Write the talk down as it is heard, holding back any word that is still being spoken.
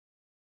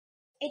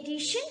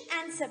Addition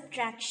and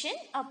subtraction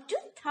up to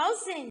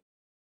 1000.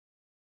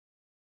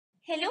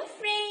 Hello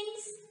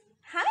friends.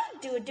 Hi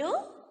Dodo.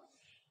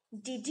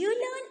 Did you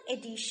learn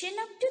addition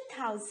up to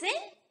 1000?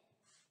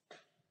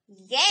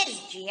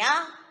 Yes,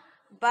 Jia.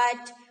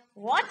 But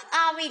what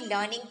are we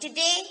learning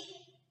today?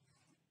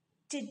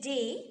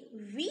 Today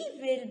we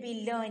will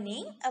be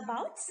learning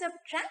about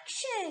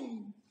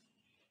subtraction.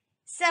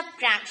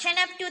 Subtraction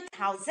up to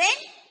 1000?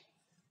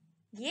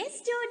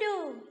 Yes,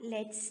 Dodo.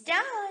 Let's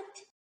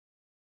start.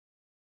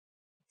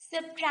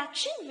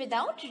 Subtraction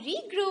without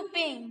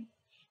regrouping.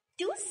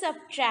 To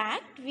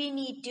subtract, we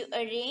need to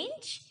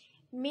arrange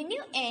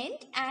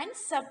minuend and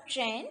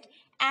subtrahend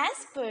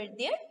as per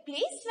their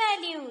place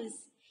values.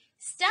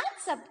 Start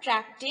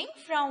subtracting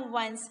from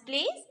ones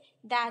place,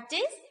 that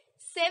is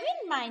 7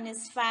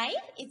 minus 5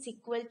 is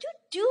equal to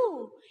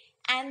 2.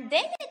 And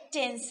then at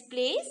tens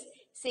place,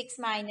 6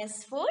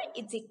 minus 4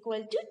 is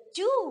equal to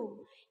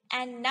 2.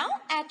 And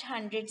now at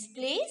hundreds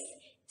place,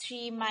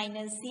 3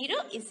 minus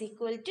 0 is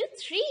equal to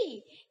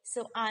 3.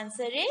 So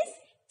answer is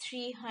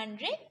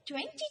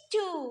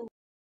 322.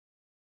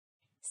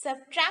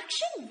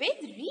 Subtraction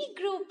with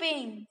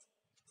regrouping.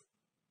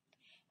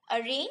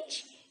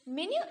 Arrange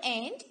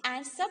minuend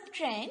and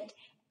subtrahend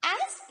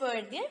as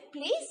per their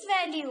place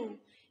value.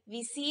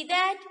 We see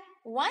that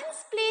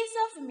ones place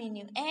of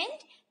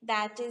minuend,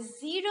 that is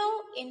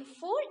 0 in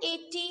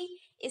 480,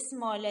 is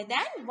smaller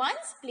than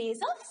ones place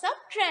of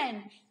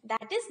subtrahend,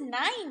 that is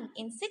 9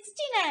 in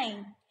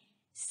 69.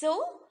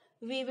 So,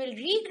 we will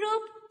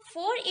regroup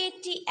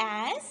 480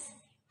 as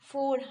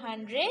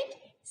 400,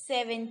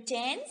 7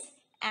 tens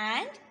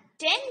and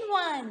 10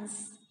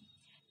 ones.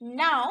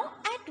 Now,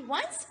 at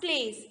ones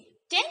place,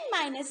 10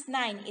 minus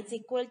 9 is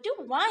equal to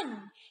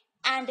 1.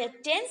 And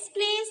at tens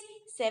place,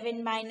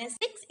 7 minus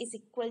 6 is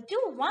equal to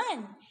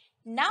 1.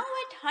 Now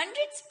at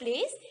hundreds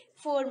place,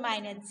 4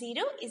 minus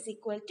 0 is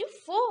equal to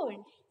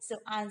 4.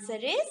 So answer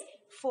is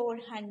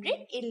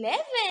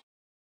 411.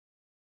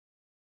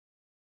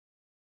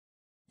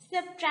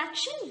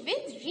 Subtraction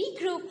with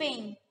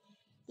regrouping.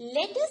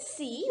 Let us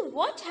see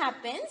what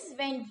happens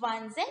when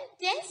ones and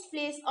tens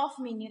place of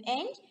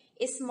minuend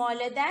is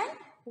smaller than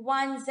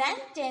ones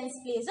and tens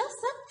place of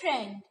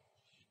subtrahend.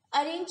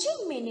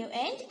 Arranging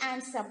minuend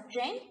and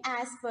subtrahend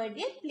as per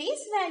their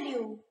place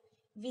value.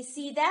 We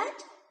see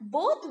that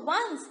both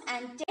ones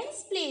and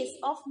tens place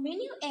of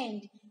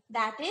minuend,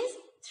 that is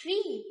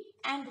 3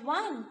 and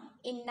 1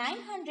 in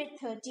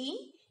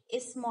 913,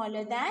 is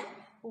smaller than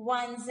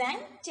ones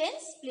and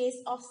tens place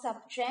of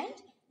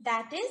subtrahend,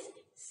 that is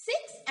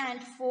 6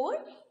 and 4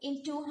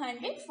 in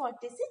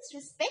 246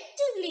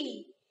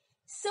 respectively.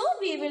 So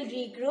we will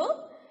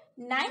regroup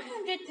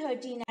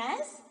 913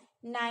 as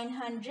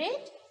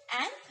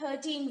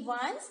 913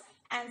 ones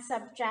and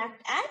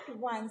subtract at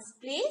ones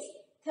place.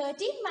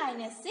 13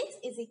 minus 6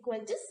 is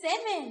equal to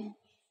 7.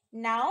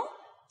 Now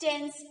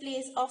tens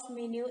place of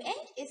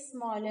minuend is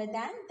smaller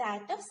than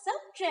that of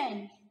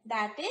subtrahend,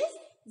 that is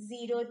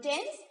 0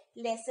 tens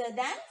lesser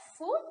than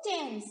 4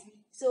 tens.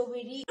 So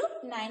we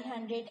regroup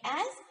 900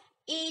 as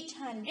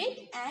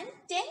 810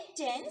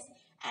 tens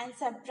and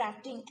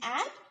subtracting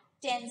at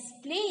tens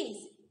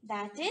place,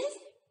 that is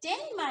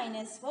 10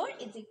 minus 4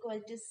 is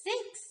equal to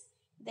 6.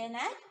 Then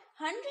at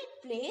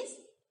 100 place,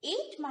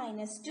 8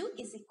 minus 2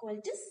 is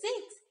equal to 6.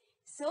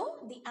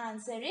 So the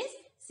answer is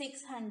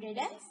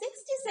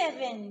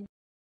 667.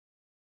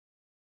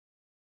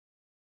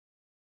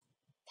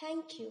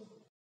 Thank you.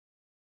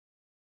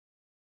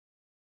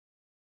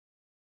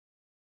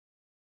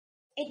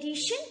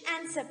 Addition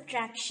and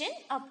subtraction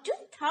up to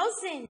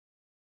 1000.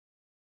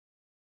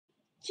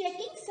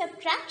 Checking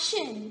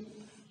subtraction.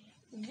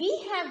 We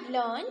have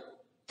learned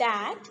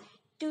that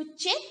to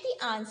check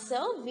the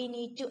answer, we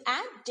need to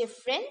add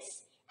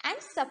difference and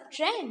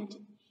subtrahend.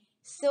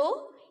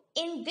 So,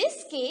 in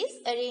this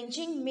case,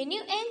 arranging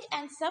minuend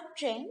and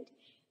subtrahend,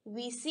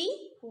 we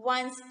see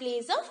ones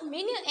place of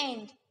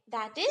minuend,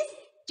 that is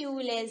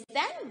 2 less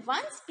than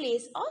ones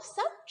place of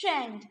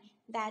subtrahend,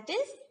 that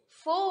is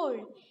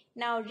 4.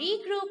 Now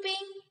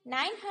regrouping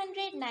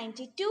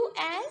 992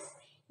 as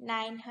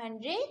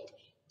 900,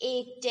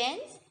 8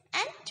 tens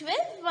and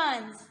 12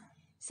 ones.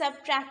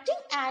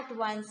 Subtracting at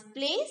ones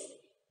place,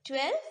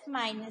 12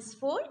 minus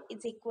 4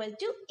 is equal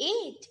to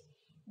 8.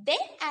 Then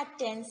at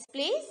tens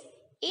place,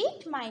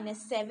 8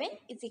 minus 7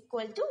 is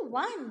equal to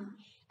 1.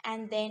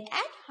 And then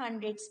at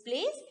hundreds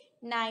place,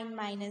 9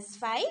 minus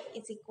 5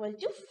 is equal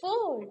to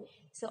 4.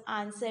 So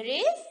answer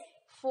is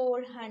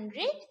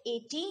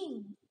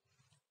 418.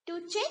 To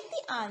check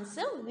the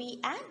answer, we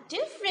add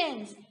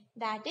difference,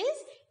 that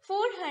is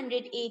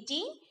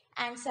 418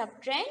 and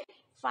subtract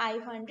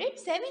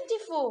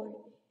 574.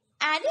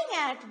 Adding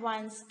at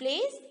ones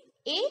place,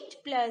 8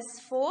 plus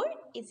 4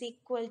 is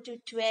equal to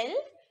 12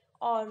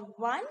 or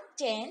 1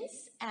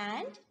 tens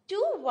and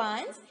 2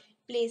 ones,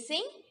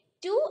 placing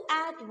 2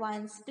 at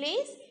ones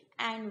place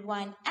and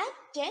 1 at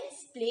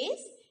tens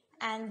place,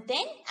 and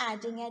then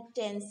adding at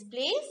tens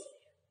place,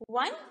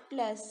 1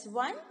 plus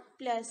 1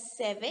 plus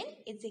 7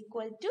 is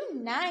equal to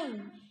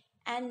 9.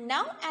 And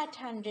now at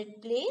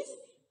 100 place,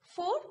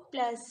 4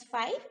 plus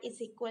 5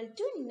 is equal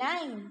to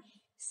 9.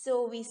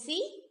 So we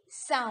see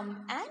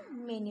sum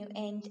and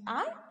minuend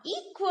are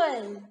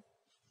equal.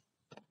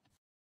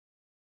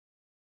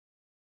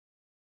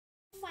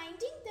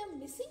 Finding the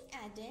missing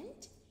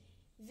addend,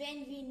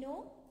 when we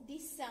know the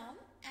sum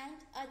and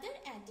other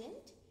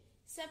addend,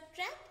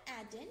 subtract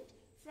addend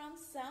from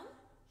sum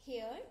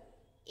here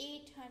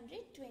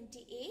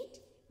 828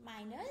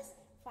 minus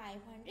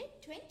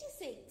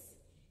 526.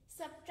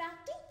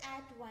 Subtracting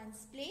at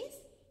 1's place,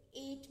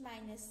 8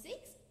 minus 6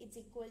 is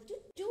equal to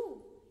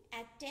 2.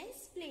 At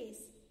 10's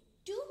place,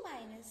 2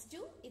 minus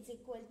 2 is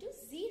equal to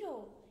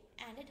 0.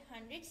 And at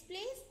 100's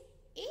place,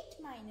 8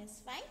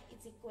 minus 5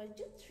 is equal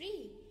to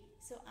 3.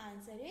 So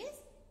answer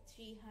is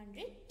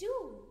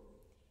 302.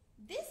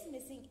 This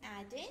missing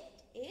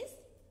addend is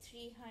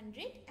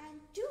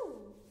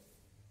 302.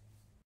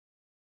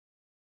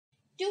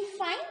 To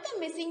find the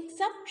missing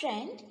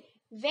subtrahend,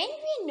 when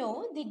we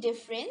know the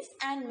difference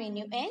and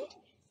minuend,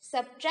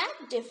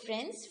 subtract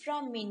difference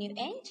from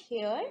minuend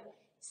here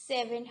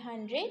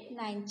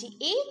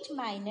 798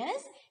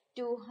 minus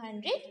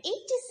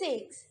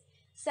 286.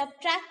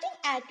 Subtracting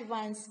at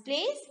 1's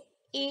place,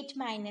 8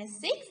 minus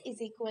 6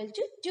 is equal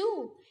to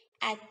 2.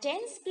 At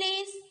 10's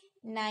place,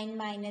 9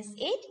 minus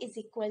 8 is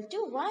equal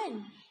to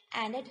 1.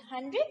 And at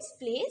 100's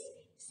place,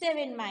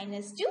 7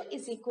 minus 2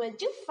 is equal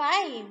to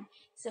 5.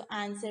 So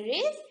answer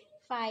is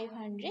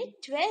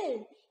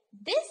 512.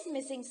 This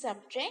missing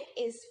subtrahend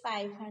is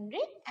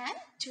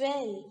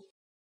 512.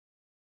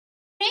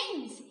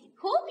 Friends,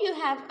 hope you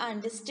have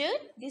understood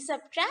the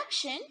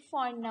subtraction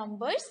for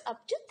numbers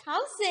up to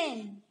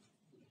 1000.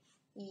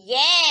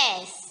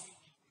 Yes.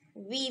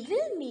 We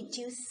will meet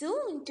you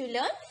soon to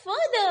learn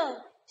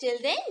further. Till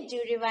then,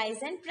 do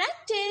revise and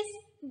practice.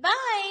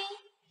 Bye.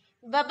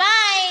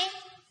 Bye-bye.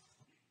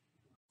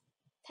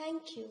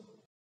 Thank you.